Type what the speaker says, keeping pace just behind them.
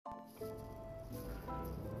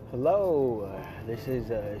Hello, this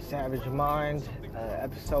is Savage Mind,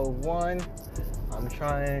 episode 1. I'm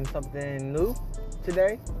trying something new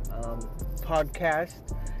today. Podcast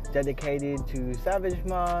dedicated to Savage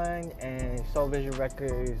Mind and Soul Vision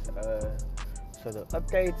Records, sort of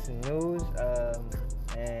updates and news,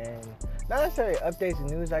 and not necessarily updates and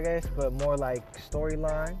news, I guess, but more like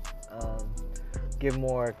storyline. Give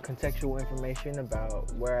more contextual information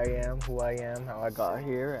about where I am, who I am, how I got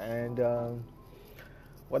here, and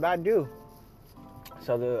what I do.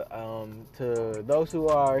 So to those who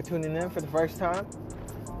are tuning in for the first time,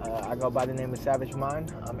 I go by the name of Savage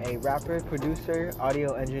Mind. I'm a rapper, producer,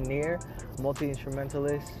 audio engineer,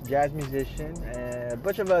 multi-instrumentalist, jazz musician, and a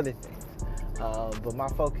bunch of other things. But my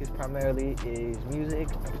focus primarily is music,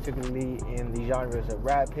 particularly in the genres of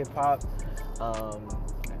rap, hip-hop,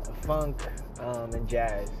 funk, and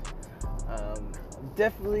jazz.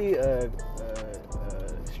 Definitely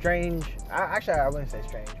strange, actually I wouldn't say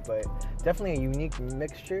strange, but definitely a unique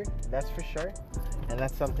mixture, that's for sure. And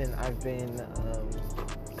that's something I've been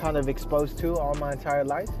kind of exposed to all my entire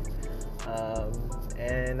life.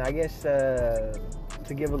 And I guess to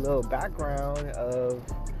give a little background of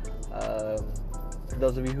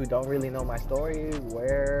those of you who don't really know my story,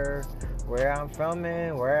 where I'm from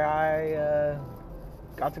and where I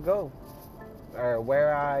got to go, or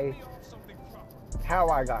how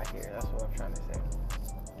I got here, that's what I'm trying to say.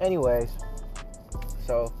 Anyways,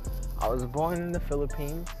 so I was born in the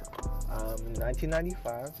Philippines in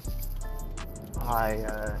 1995. I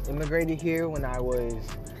immigrated here when I was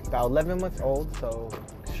about 11 months old, so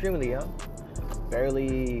extremely young,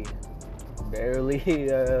 barely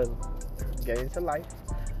getting to life.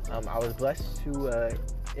 I was blessed to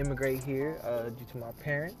immigrate here due to my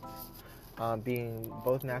parents being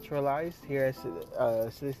both naturalized here as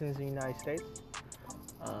citizens of the United States.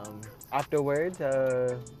 Afterwards,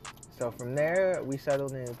 so from there, we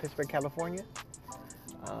settled in Pittsburgh, California,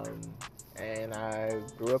 and I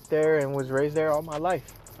grew up there and was raised there all my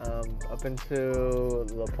life, up until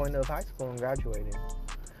the point of high school and graduating.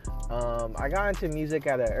 I got into music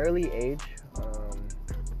at an early age.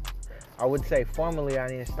 I would say formally I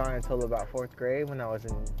didn't start until about 4th grade, when I was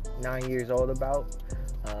 9 years old about,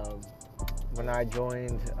 when I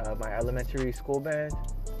joined my elementary school band.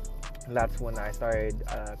 That's when I started,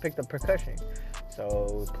 picked up percussion.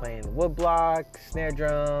 So playing woodblock, snare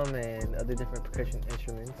drum, and other different percussion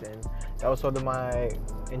instruments. And that was sort of my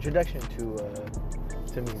introduction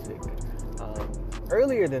to music.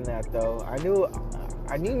 Earlier than that though, I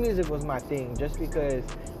knew music was my thing, just because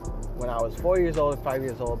when I was 4 years old, 5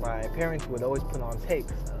 years old, my parents would always put on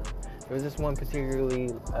tapes. There was this one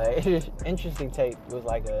particularly interesting tape.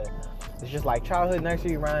 It's just like childhood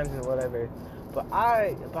nursery rhymes and whatever. But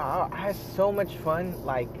I had so much fun,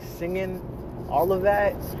 like, singing all of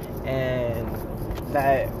that, and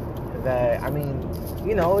that I mean,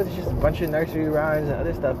 you know, it's just a bunch of nursery rhymes and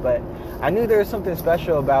other stuff, but I knew there was something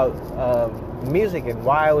special about music and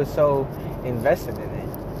why I was so invested in it.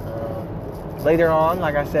 Later on,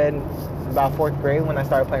 like I said, about 4th grade, when I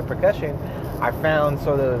started playing percussion, I found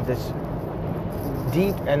sort of this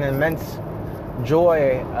deep and immense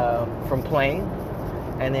joy from playing.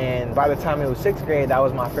 And then by the time it was 6th grade, that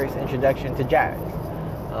was my first introduction to jazz.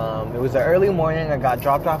 It was an early morning. I got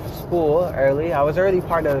dropped off of school early. I was early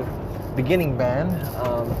part of beginning band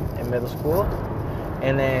in middle school.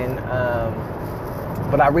 And then,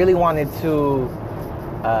 but I really wanted to,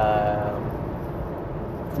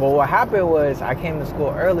 well, what happened was I came to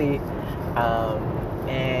school early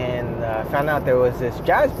and found out there was this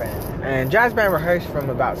jazz band. And jazz band rehearsed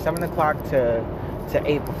from about 7 o'clock to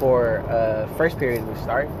 8 before first period would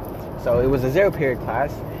start. So it was a 0 period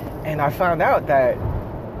class, and I found out that,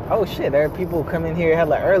 oh shit, there are people coming here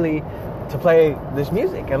hella early to play this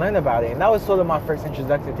music and learn about it. And that was sort of my first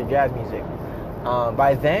introduction to jazz music.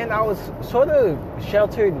 By then I was sort of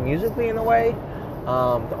sheltered musically in a way.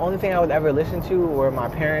 The only thing I would ever listen to were my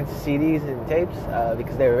parents' CDs and tapes,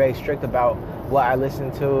 because they were very strict about what I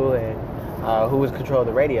listened to and who was controlling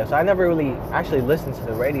the radio. So I never really actually listened to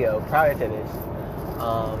the radio prior to this.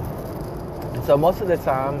 And so most of the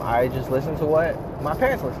time, I just listened to what my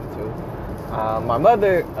parents listened to. My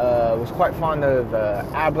mother was quite fond of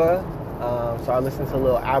ABBA, so I listened to a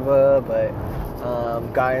little ABBA, but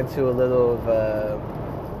got into a little of,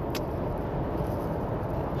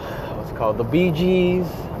 what's it called, the Bee Gees,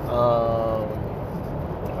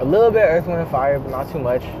 a little bit Earth, Wind & Fire, but not too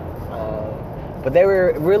much. But they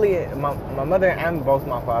were really, my mother and both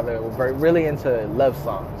my father were really into love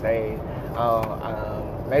songs. They,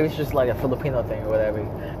 maybe it's just like a Filipino thing or whatever.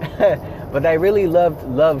 But they really loved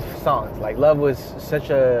love songs. Like, love was such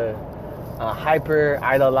a hyper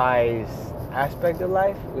idolized aspect of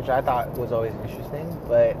life, which I thought was always interesting.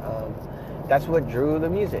 But that's what drew the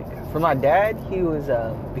music. For my dad, he was,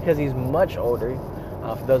 because he's much older,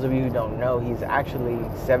 for those of you who don't know, he's actually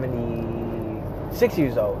 76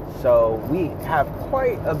 years old. So we have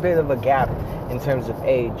quite a bit of a gap in terms of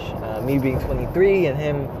age. Me being 23 and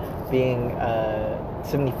him being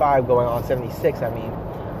 75 going on 76, I mean.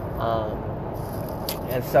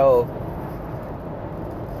 And so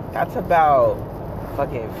that's about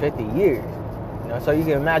fucking 50 years. So you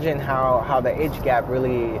can imagine how the age gap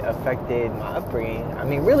really affected my upbringing. I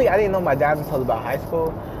mean, really, I didn't know my dad until about high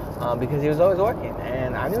school because he was always working.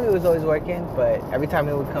 And I knew he was always working, but every time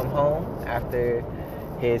he would come home after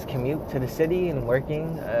his commute to the city and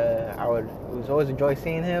working, it was always a joy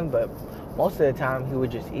seeing him, but most of the time he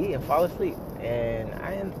would just eat and fall asleep. And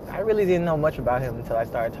I really didn't know much about him until I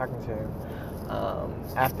started talking to him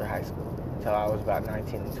after high school, until I was about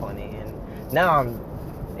 19 and 20. And now I'm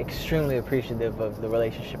extremely appreciative of the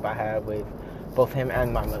relationship I have with both him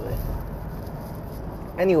and my mother.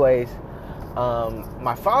 Anyways,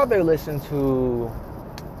 my father listened to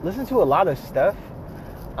a lot of stuff.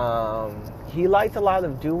 He liked a lot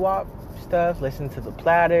of doo-wop stuff, listened to the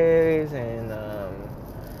Platters and a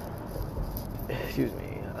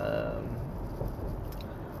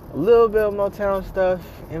little bit of Motown stuff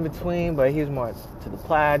in between, but he was more to the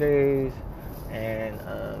Platters. And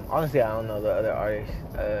honestly, I don't know the other artists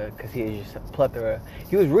because he is just a plethora.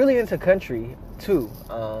 He was really into country too.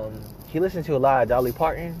 He listened to a lot of Dolly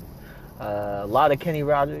Parton, a lot of Kenny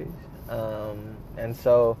Rogers, and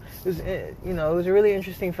so it was a really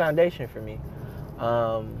interesting foundation for me.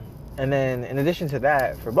 And then in addition to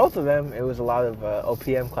that, for both of them, it was a lot of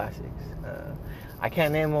OPM classics. I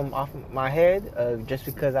can't name them off my head just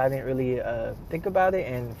because I didn't really think about it.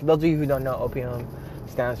 And for those of you who don't know, OPM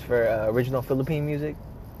stands for Original Philippine Music.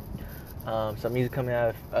 Some music coming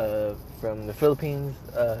out from the Philippines,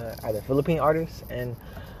 either Philippine artists. And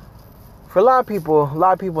for a lot of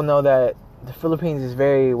people know that the Philippines is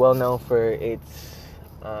very well known for its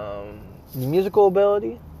musical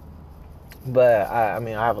ability. But I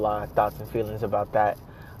have a lot of thoughts and feelings about that.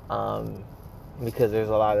 Because there's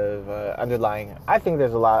a lot of underlying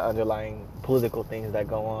political things that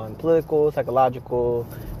go on, political, psychological,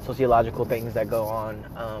 sociological things that go on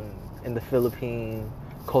in the Philippine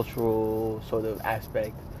cultural sort of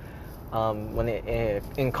aspect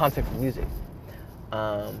in context of music.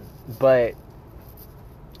 But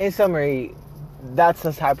in summary, that's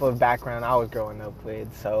the type of background I was growing up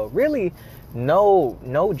with. So really,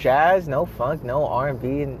 no jazz, no funk, no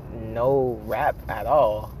R&B, no rap at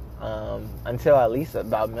all. Until at least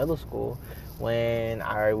about middle school, when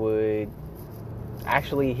I would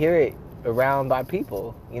actually hear it around by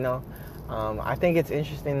people, I think it's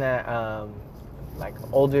interesting that, like,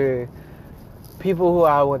 older people who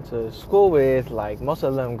I went to school with, like, most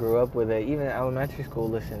of them grew up with it, even in elementary school,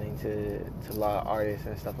 listening to a lot of artists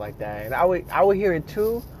and stuff like that. And I would hear it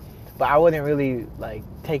too, but I wouldn't really, like,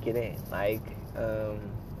 take it in. Like,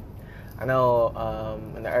 I know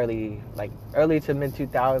in the early to mid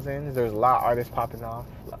 2000s, there was a lot of artists popping off.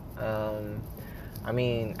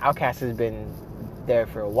 Outkast has been there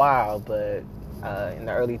for a while, but in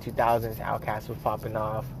the early 2000s, Outkast was popping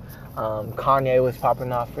off. Kanye was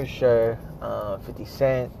popping off for sure. 50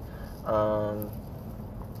 Cent.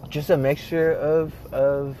 Just a mixture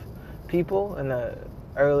of people in the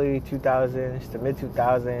early 2000s to mid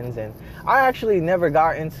 2000s, and I actually never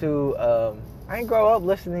got into. I didn't grow up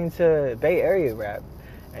listening to Bay Area rap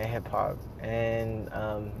and hip hop, and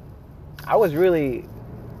I was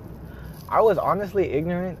honestly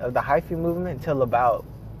ignorant of the hyphy movement until about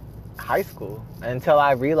high school, until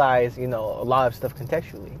I realized, a lot of stuff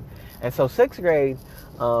contextually. And so 6th grade,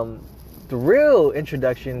 the real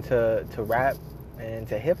introduction to rap and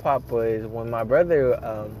to hip hop was when my brother,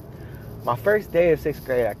 my first day of 6th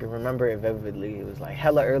grade, I can remember it vividly. It was like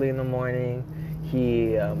hella early in the morning.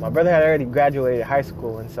 My brother had already graduated high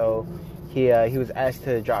school, and so he was asked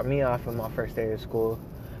to drop me off on my first day of school.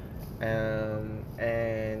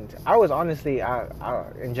 And I was honestly,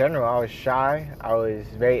 in general, I was shy. I was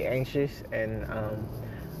very anxious, and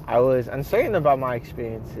I was uncertain about my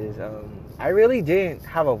experiences. I really didn't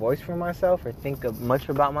have a voice for myself or think much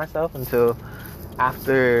about myself until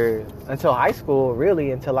high school,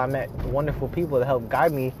 really, until I met wonderful people to help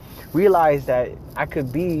guide me, realized that I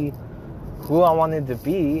could be who I wanted to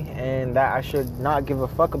be and that I should not give a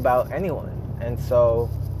fuck about anyone. And so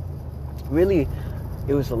really,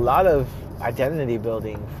 it was a lot of identity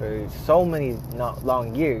building for so many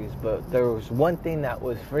long years, but there was one thing that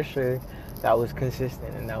was for sure that was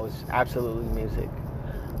consistent, and that was absolutely music.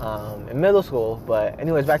 In middle school, but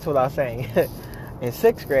anyways, back to what I was saying. In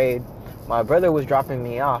 6th grade, my brother was dropping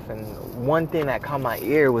me off, and one thing that caught my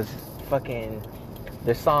ear was fucking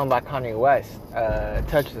the song by Kanye West,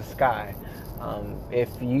 Touch the Sky. If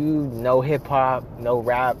you know hip hop, know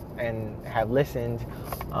rap, and have listened,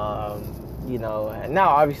 you know, now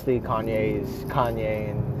obviously Kanye is Kanye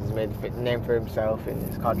and has made a name for himself and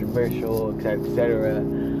is controversial, etc., etc.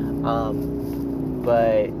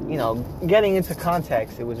 But, you know, getting into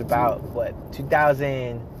context, it was about, what,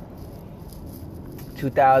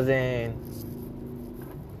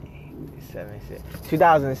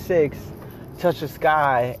 2006, Touch the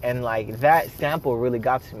Sky, and, like, that sample really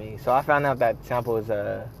got to me. So I found out that sample was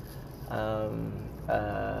a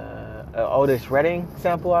Otis Redding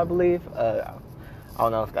sample, I believe. I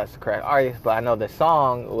don't know if that's the correct artist, but I know the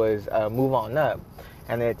song was Move On Up.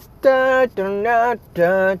 And it's da da da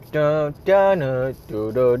da da da da da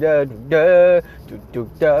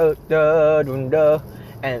da da da.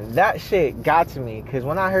 And that shit got to me, because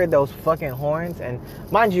when I heard those fucking horns, and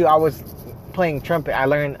mind you, I was playing trumpet. I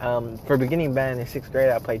learned for beginning band in 6th grade,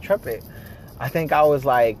 I played trumpet. I think I was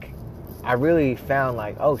like, I really found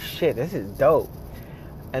like, oh shit, this is dope.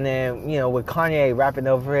 And then, you know, with Kanye rapping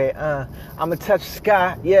over it, I'ma touch the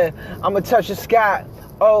sky, yeah, I'ma touch the sky.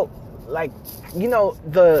 Oh, like, you know,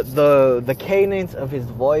 the cadence of his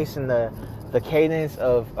voice and the cadence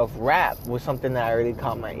of rap was something that really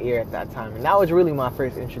caught my ear at that time. And that was really my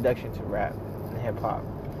first introduction to rap and hip hop.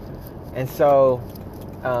 And so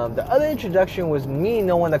the other introduction was me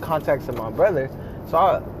knowing the context of my brother.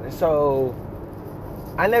 So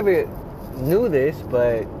I never knew this,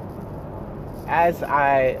 but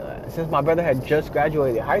since my brother had just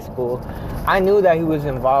graduated high school, I knew that he was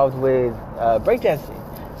involved with breakdancing.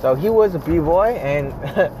 So he was a b-boy, and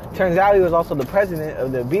turns out he was also the president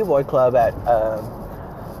of the b-boy club at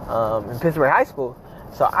in Pittsburgh High School.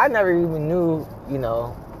 So I never even knew, you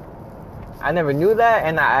know, I never knew that,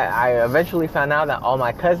 and I eventually found out that all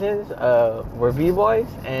my cousins were b-boys,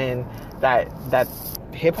 and that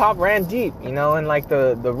hip-hop ran deep, you know, and like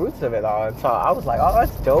the roots of it all. And so I was like, oh,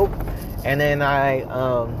 that's dope. And then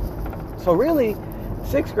so really,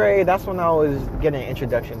 6th grade, that's when I was getting an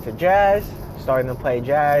introduction to jazz, starting to play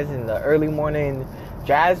jazz in the early morning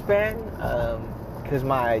jazz band, because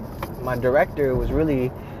my director was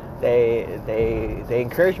really, they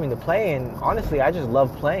encouraged me to play, and honestly, I just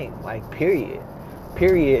love playing, like, period,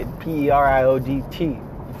 P-E-R-I-O-D-T, you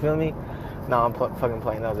feel me? No, I'm fucking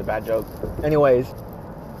playing, that was a bad joke. Anyways,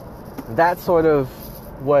 that's sort of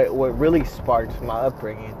what really sparked my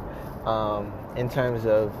upbringing, in terms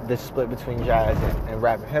of this split between jazz and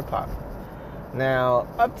rap and hip-hop. Now,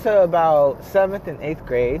 up to about 7th and 8th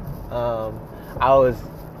grade, I was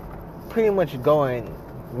pretty much going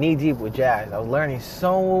knee-deep with jazz. I was learning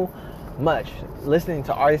so much, listening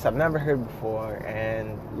to artists I've never heard before,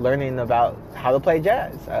 and learning about how to play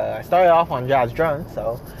jazz. I started off on jazz drums,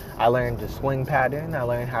 so I learned the swing pattern. I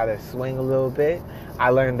learned how to swing a little bit.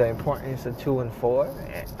 I learned the importance of 2 and 4,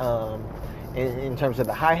 in terms of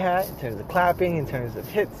the hi-hat, in terms of clapping, in terms of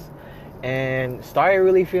hits, and started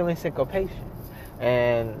really feeling syncopation.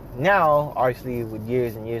 And now, obviously, with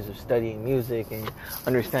years and years of studying music and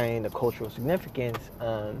understanding the cultural significance,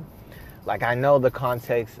 like, I know the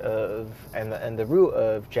context of and the root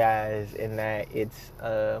of jazz, in that it's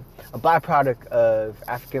a byproduct of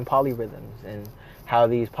African polyrhythms, and how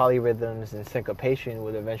these polyrhythms and syncopation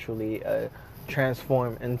would eventually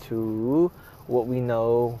transform into what we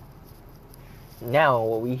know now,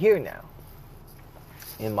 what we hear now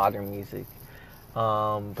in modern music.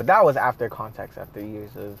 But that was after context, after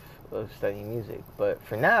years of studying music. But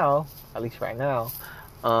for now, at least right now,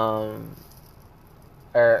 or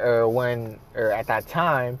at that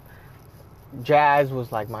time, jazz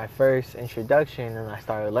was like my first introduction, and I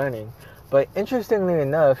started learning. But interestingly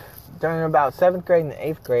enough, during about 7th grade and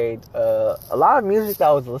 8th grade, a lot of music that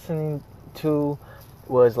I was listening to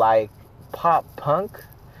was like pop punk.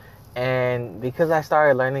 And because I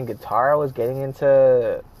started learning guitar, I was getting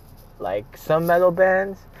into like some metal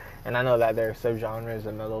bands, and I know that there are subgenres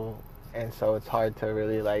of metal, and so it's hard to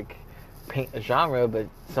really like paint a genre, but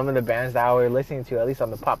some of the bands that I was listening to, at least on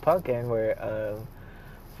the pop punk end, were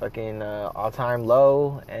All Time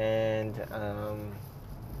Low, and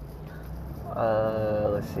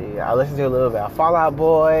let's see, I listened to a little bit of Fall Out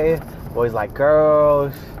Boy, Boys Like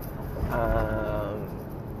Girls,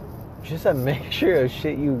 just a mixture of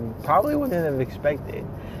shit you probably wouldn't have expected.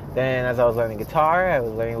 Then, as I was learning guitar, I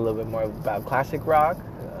was learning a little bit more about classic rock.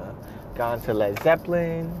 Got into Led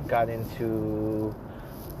Zeppelin. Got into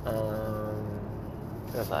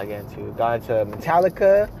got into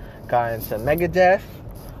Metallica. Got into Megadeth.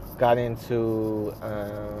 Got into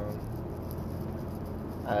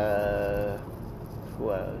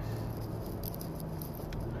who else?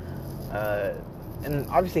 and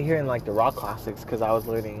obviously hearing like the rock classics because I was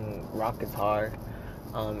learning rock guitar,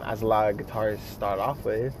 as a lot of guitarists start off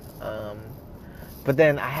with. But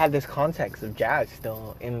then I had this context of jazz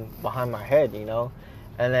still in behind my head, you know,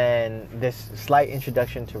 and then this slight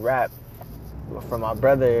introduction to rap from my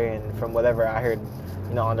brother and from whatever I heard,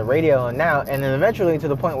 you know, on the radio and then eventually to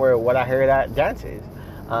the point where what I heard at dances.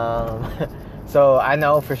 So I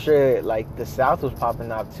know for sure like the South was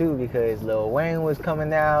popping up too because Lil Wayne was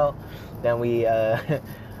coming out. Then we,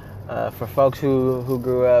 for folks who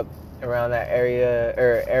grew up around that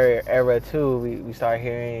era too, we started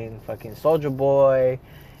hearing fucking Soulja Boy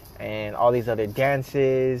and all these other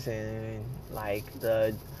dances and like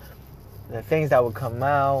the things that would come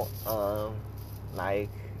out, like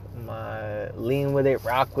my Lean With It,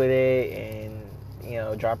 Rock With It, and you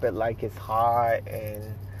know, Drop It Like It's Hot, and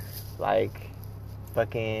like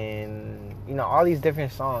fucking, you know, all these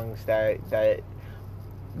different songs that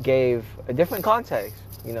gave a different context,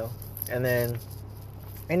 you know. And then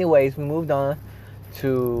anyways, I moved on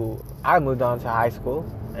to high school,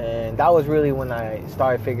 and that was really when I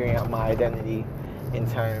started figuring out my identity in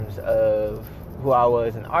terms of who I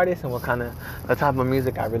was an artist and what kind of the type of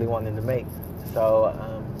music I really wanted to make. So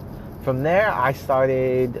from there I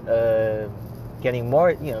started getting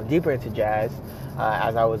more, you know, deeper into jazz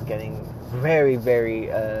as I was getting very, very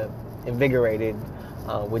invigorated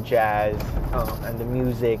with jazz and the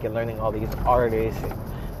music and learning all these artists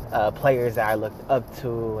and players that I looked up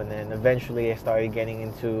to. And then eventually I started getting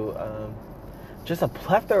into just a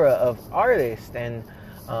plethora of artists and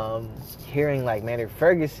hearing like Maynard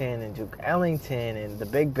Ferguson and Duke Ellington and the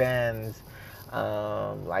big bands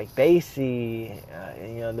like Basie,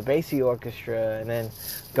 you know, the Basie Orchestra, and then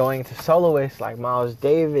going to soloists like Miles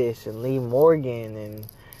Davis and Lee Morgan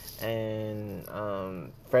and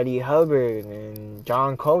Freddie Hubbard and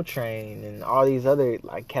John Coltrane and all these other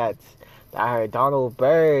like cats that I heard, Donald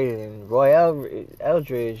Byrd and Roy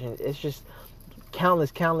Eldridge, and it's just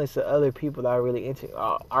countless of other people that I really into.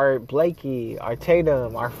 Art Blakey, Art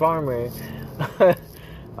Tatum, Art Farmer,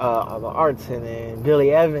 Arts, and then Bill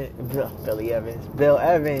Evans,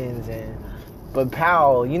 and Bud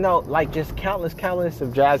Powell. You know, like just countless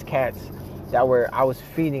of jazz cats that I was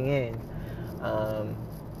feeding in.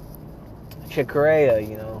 Chick Corea,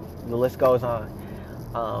 you know, the list goes on.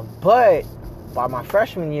 But by my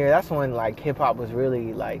freshman year, that's when like hip hop was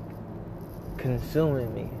really like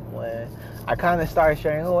consuming me. When I kind of started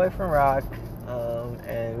straying away from rock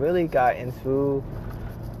and really got into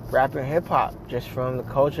rap and hip hop, just from the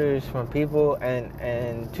cultures, from people.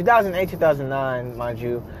 And 2008, 2009, mind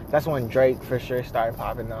you, that's when Drake for sure started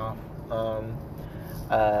popping off.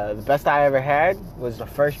 The Best I Ever Had was the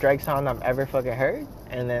first Drake song I've ever fucking heard.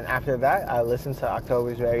 And then after that, I listened to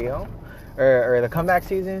October's Very Own, or the Comeback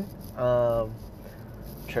Season. The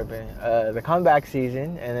Comeback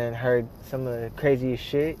Season, and then heard some of the craziest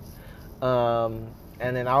shit. And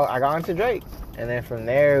then I got into Drake. And then from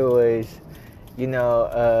there it was, you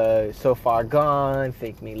know, So Far Gone,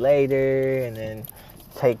 Thank Me Later, and then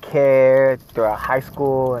Take Care throughout high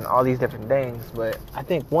school and all these different things. But I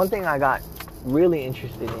think one thing I got really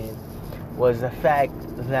interested in was the fact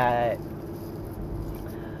that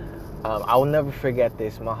I will never forget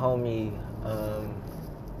this. My homie,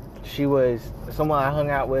 she was someone I hung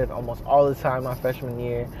out with almost all the time my freshman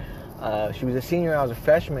year. She was a senior, I was a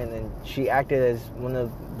freshman, and she acted as one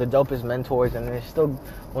of the dopest mentors, and is still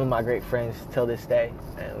one of my great friends till this day,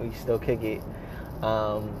 and we still kick it.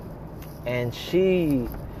 And she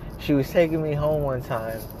was taking me home one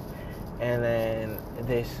time, and then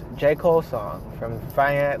this J. Cole song from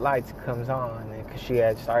Friday Night Lights comes on, because she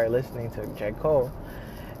had started listening to J. Cole,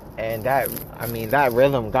 and that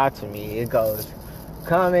rhythm got to me. It goes,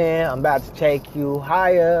 "Come in, I'm about to take you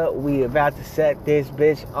higher. We about to set this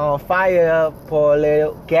bitch on fire. Pour a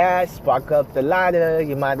little gas, spark up the lighter.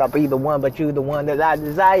 You might not be the one, but you the one that I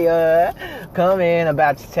desire. Come in, I'm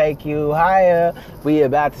about to take you higher. We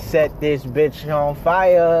about to set this bitch on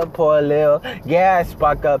fire. Pour a little gas,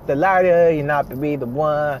 spark up the lighter. You not be the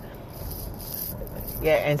one."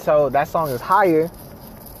 Yeah, and so that song is Higher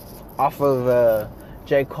off of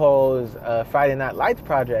J. Cole's Friday Night Lights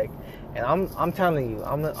project. And I'm telling you,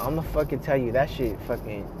 I'm gonna fucking tell you, that shit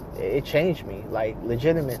fucking, it changed me, like,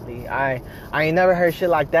 legitimately. I ain't never heard shit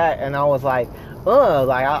like that, and I was like,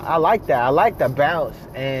 I like that. I like the bounce.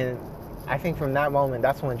 And I think from that moment,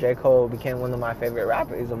 that's when J. Cole became one of my favorite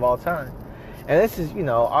rappers of all time. And this is, you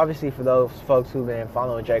know, obviously for those folks who've been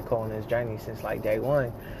following J. Cole and his journey since, like, day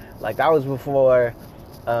one. Like, that was before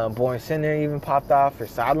Born Sinner even popped off, for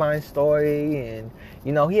Sideline Story, and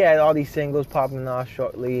you know, he had all these singles popping off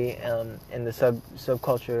shortly in the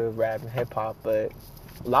subculture of rap and hip hop. But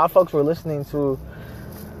a lot of folks were listening to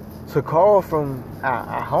Cole from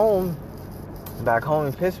at home, back home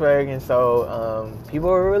in Pittsburgh, and so people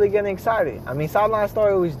were really getting excited. I mean, Sideline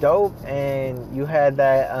Story was dope, and you had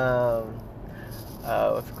that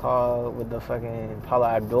what's it called, with the fucking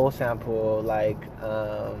Paula Abdul sample, like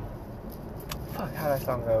fuck, how that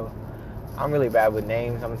song go? I'm really bad with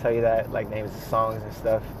names, I'm gonna tell you that, like names of songs and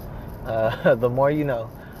stuff. The More You Know.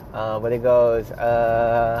 But it goes,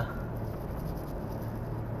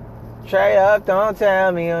 straight up, don't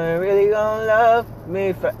tell me you're really gonna love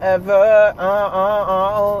me forever.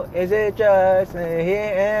 Is it just a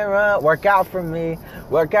hit and run? Work out for me,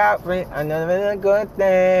 another good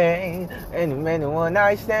thing. And many one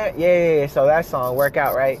night stand. Yeah. So that song, Work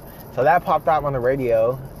Out, right? So that popped out on the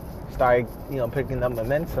radio, started, picking up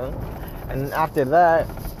momentum. And after that,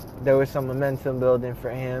 there was some momentum building for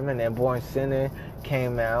him, and then Born Sinner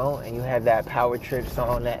came out, and you had that Power Trip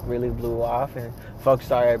song that really blew off, and folks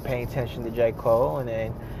started paying attention to J. Cole, and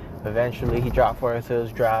then eventually he dropped Forest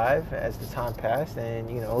Hills Drive as the time passed, and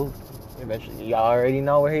eventually y'all already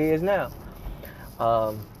know where he is now.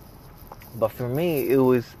 But for me, it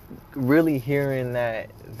was really hearing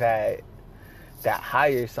that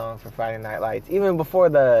Higher song for Friday Night Lights, even before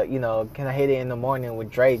the Can I Hit It in the Morning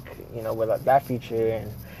with Drake, with that feature,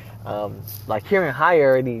 and like hearing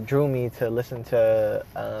Higher already drew me to listen to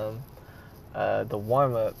the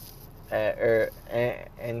warm up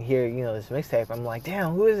and hear this mixtape. I'm like,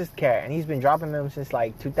 damn, who is this cat? And he's been dropping them since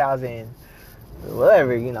like 2000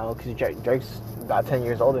 whatever, because Drake's about 10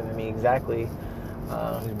 years older than me exactly. He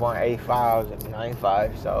was born 85,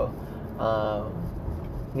 95, so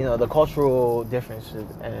the cultural difference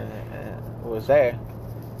was there,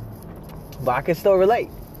 but I could still relate.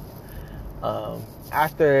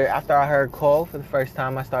 After I heard Cole for the first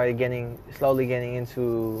time, I started slowly getting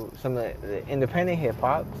into some of the independent hip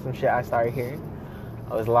hop, some shit I started hearing.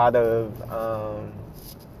 It was a lot of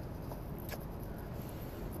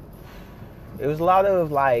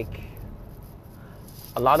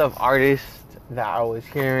artists that I was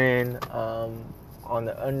hearing on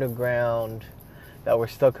the underground that were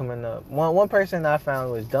still coming up. One person I found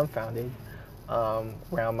was Dumbfounded.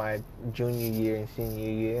 Around my junior year and senior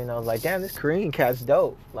year, and I was like, damn, this Korean cat's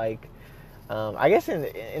dope. Like, I guess in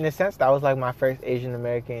a sense that was like my first Asian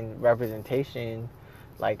American representation,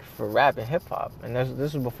 like for rap and hip hop. And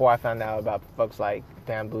this was before I found out about folks like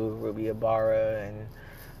Bamboo, Ruby Ibarra, and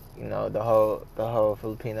the whole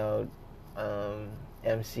Filipino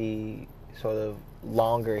MC sort of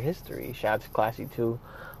longer history. Shout out to Classy too,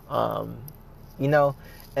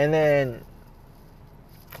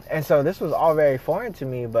 And so this was all very foreign to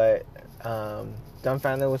me, but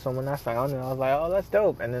Dumbfounded was someone I found, and I was like, oh, that's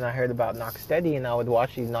dope. And then I heard about Knock Steady, and I would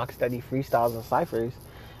watch these Knock Steady freestyles and ciphers,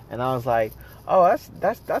 and I was like, oh,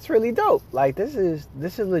 that's really dope. Like, this is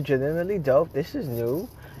legitimately dope. This is new,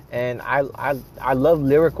 and I love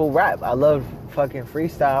lyrical rap. I love fucking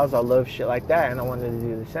freestyles. I love shit like that, and I wanted to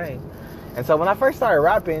do the same. And so when I first started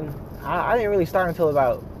rapping, I didn't really start until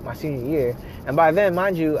about my senior year, and by then,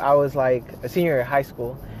 mind you, I was like a senior in high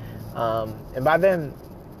school. And by then,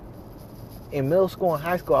 in middle school and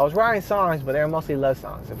high school, I was writing songs, but they were mostly love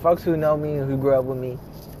songs. And folks who know me, who grew up with me,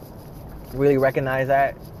 really recognize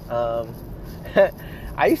that.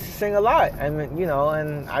 I used to sing a lot. I mean,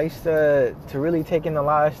 and I used to really take in a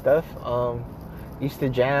lot of stuff. Used to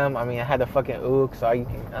jam. I mean, I had a fucking ook,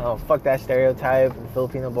 so fuck that stereotype, the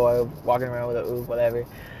Filipino boy walking around with a ook, whatever.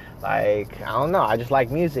 Like, I don't know, I just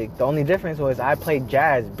like music. The only difference was I played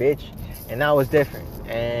jazz, bitch, and that was different.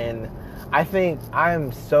 And I think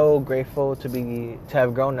I'm so grateful to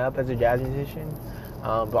have grown up as a jazz musician,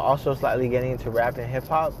 but also slightly getting into rap and hip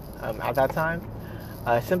hop at that time,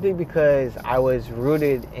 simply because I was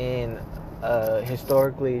rooted in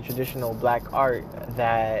historically traditional black art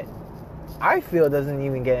that I feel doesn't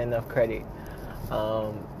even get enough credit,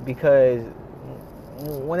 because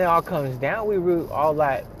when it all comes down, we root all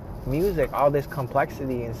that music, all this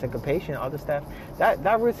complexity and syncopation, all this stuff,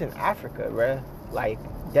 that roots in Africa, bruh. Like,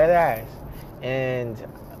 dead ass. And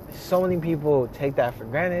so many people take that for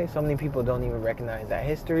granted. So many people don't even recognize that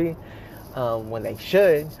history when they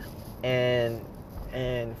should. And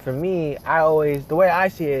for me, the way I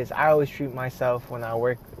see it is, I always treat myself when I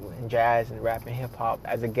work in jazz and rap and hip hop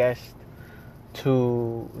as a guest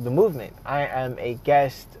to the movement. I am a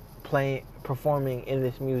guest performing in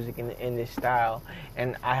this music and in this style,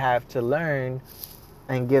 and I have to learn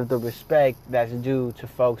and give the respect that's due to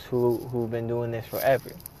folks who've been doing this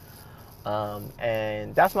forever.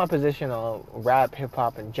 And that's my position on rap, hip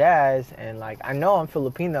hop, and jazz. And like, I know I'm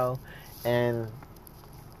Filipino, and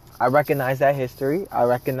I recognize that history. I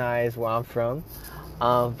recognize where I'm from.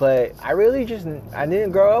 But I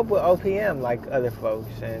didn't grow up with OPM like other folks,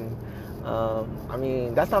 and I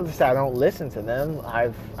mean that's not to say I don't listen to them.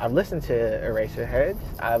 I've listened to Eraserheads.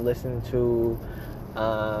 I've listened to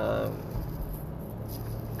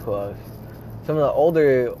who else? Some of the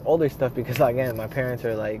older stuff, because again my parents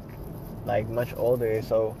are like much older.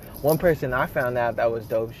 So one person I found out that was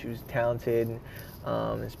dope, she was talented,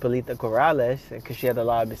 is Polita Corrales, because she had a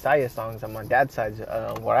lot of Bisaya songs on my dad's side,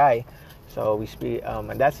 Waray. So we speak,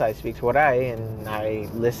 my dad's side speaks Waray, and I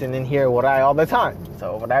listen and hear Waray all the time.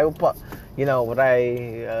 So Waray, you know,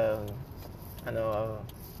 Waray, I know,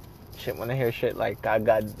 shit, when I hear shit like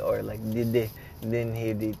Kagad or like Dide, then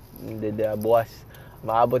he did Buas,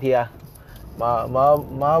 Maabotia.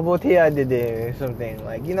 Maabotia did it or something,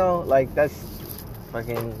 like, you know, like that's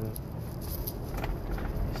fucking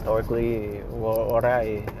historically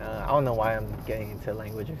Waray. I don't know why I'm getting into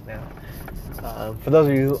languages now. For those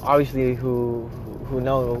of you obviously who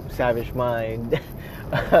know Savage Mind,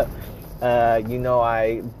 you know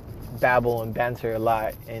I babble and banter a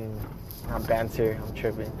lot, and not banter, I'm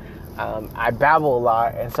tripping. I babble a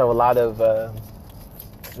lot, and so a lot of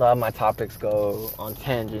my topics go on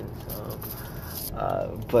tangents.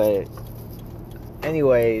 But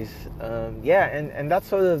anyways, yeah, and that's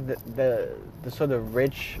sort of the sort of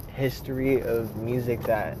rich history of music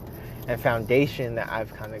and foundation that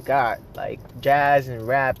I've kind of got, like jazz and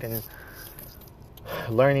rap, and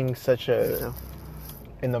learning such an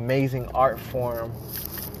amazing art form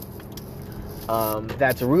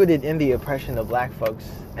that's rooted in the oppression of black folks,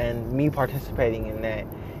 and me participating in that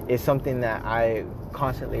is something that I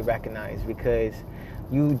constantly recognize, because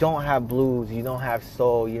you don't have blues, you don't have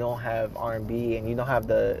soul, you don't have R&B, and you don't have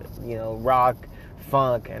the, you know, rock,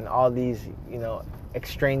 funk, and all these, you know,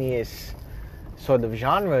 extraneous sort of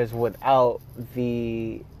genres without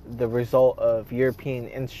the result of European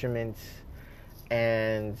instruments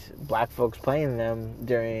and black folks playing them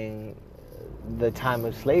during the time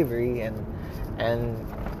of slavery. And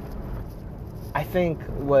I think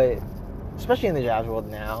especially in the jazz world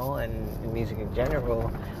now, and in music in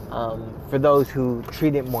general, for those who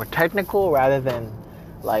treat it more technical rather than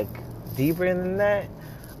like deeper than that,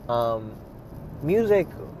 music,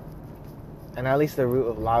 and at least the root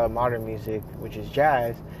of a lot of modern music, which is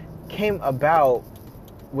jazz, came about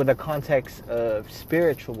with a context of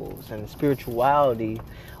spirituals and spirituality,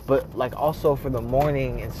 but like also for the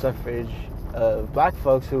mourning and suffrage of black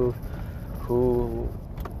folks who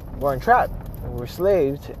were entrapped, who were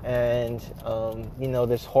slaves, and you know,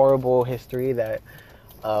 this horrible history that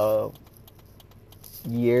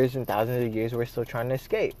years and thousands of years we're still trying to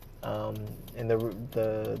escape, and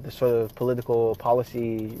the sort of political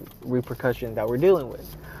policy repercussion that we're dealing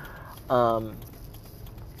with.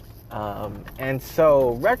 And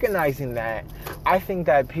so recognizing that, I think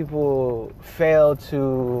that people fail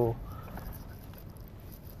to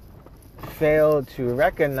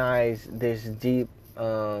recognize this deep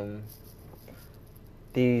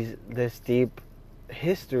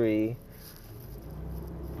history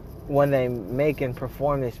when they make and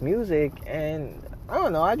perform this music. And I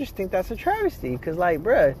don't know, I just think that's a travesty, because like,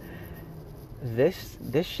 bruh, this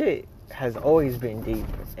shit has always been deep,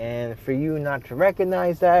 and for you not to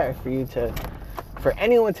recognize that, or for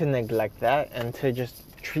anyone to neglect that, and to just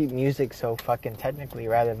treat music so fucking technically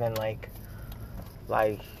rather than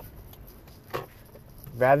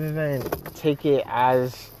rather than take it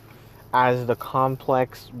as the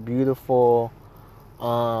complex, beautiful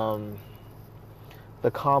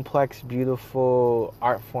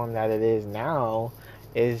art form that it is now,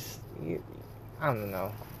 is, I don't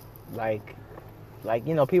know, like,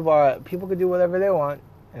 you know, people could do whatever they want,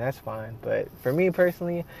 and that's fine. But for me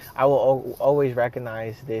personally, I will always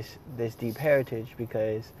recognize this deep heritage,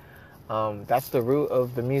 because that's the root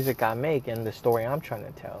of the music I make and the story I'm trying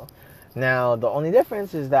to tell. Now, the only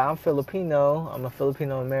difference is that I'm Filipino. I'm a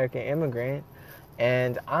Filipino-American immigrant,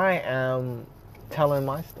 and I am telling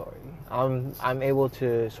my story. I'm able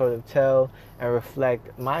to sort of tell and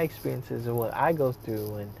reflect my experiences and what I go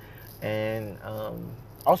through, and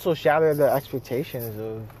also shatter the expectations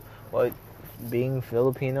of what being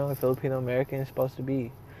Filipino and Filipino-American is supposed to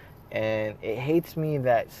be. And it hates me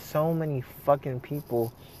that so many fucking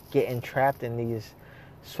people get entrapped in these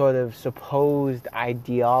sort of supposed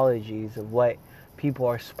ideologies of what people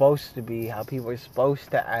are supposed to be, how people are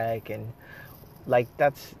supposed to act, and like,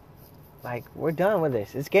 that's like, we're done with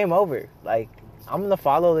this. It's game over. Like, I'm gonna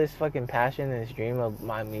follow this fucking passion and this dream of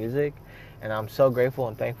my music, and I'm so grateful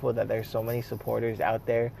and thankful that there's so many supporters out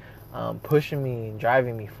there pushing me and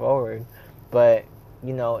driving me forward. But,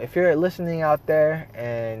 you know, if you're listening out there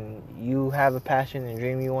and you have a passion and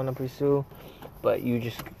dream you want to pursue, but you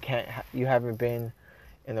just can't, you haven't been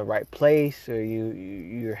in the right place, or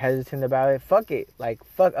you're hesitant about it, fuck it. Like,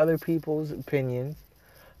 fuck other people's opinions.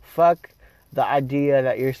 Fuck the idea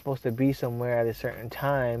that you're supposed to be somewhere at a certain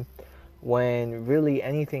time when really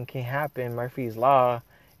anything can happen, Murphy's Law.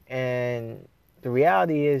 And the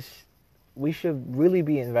reality is, we should really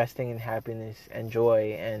be investing in happiness and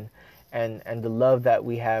joy and the love that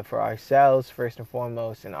we have for ourselves first and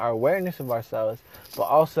foremost, and our awareness of ourselves, but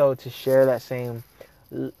also to share that same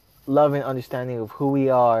love and understanding of who we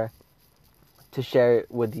are, to share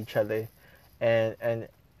it with each other, and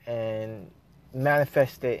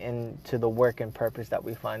manifest it into the work and purpose that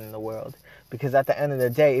we find in the world. Because at the end of the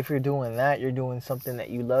day, if you're doing that, you're doing something that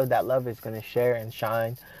you love. That love is going to share and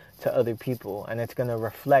shine to other people, and it's going to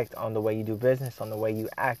reflect on the way you do business, on the way you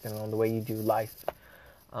act, and on the way you do life.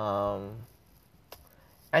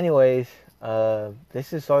 Anyways,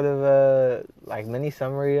 this is sort of a like mini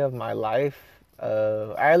summary of my life,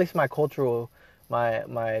 or at least my cultural,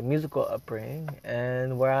 my musical upbringing,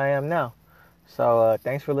 and where I am now. So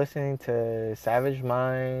thanks for listening to Savage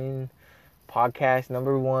Mind podcast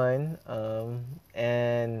number 1.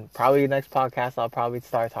 And probably the next podcast I'll probably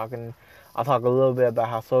start talking. I'll talk a little bit about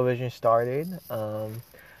how Soul Vision started.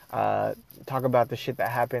 Talk about the shit that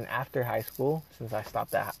happened after high school, since I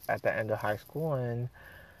stopped at the end of high school, and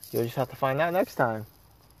you'll just have to find out next time.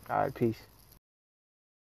 All right, peace.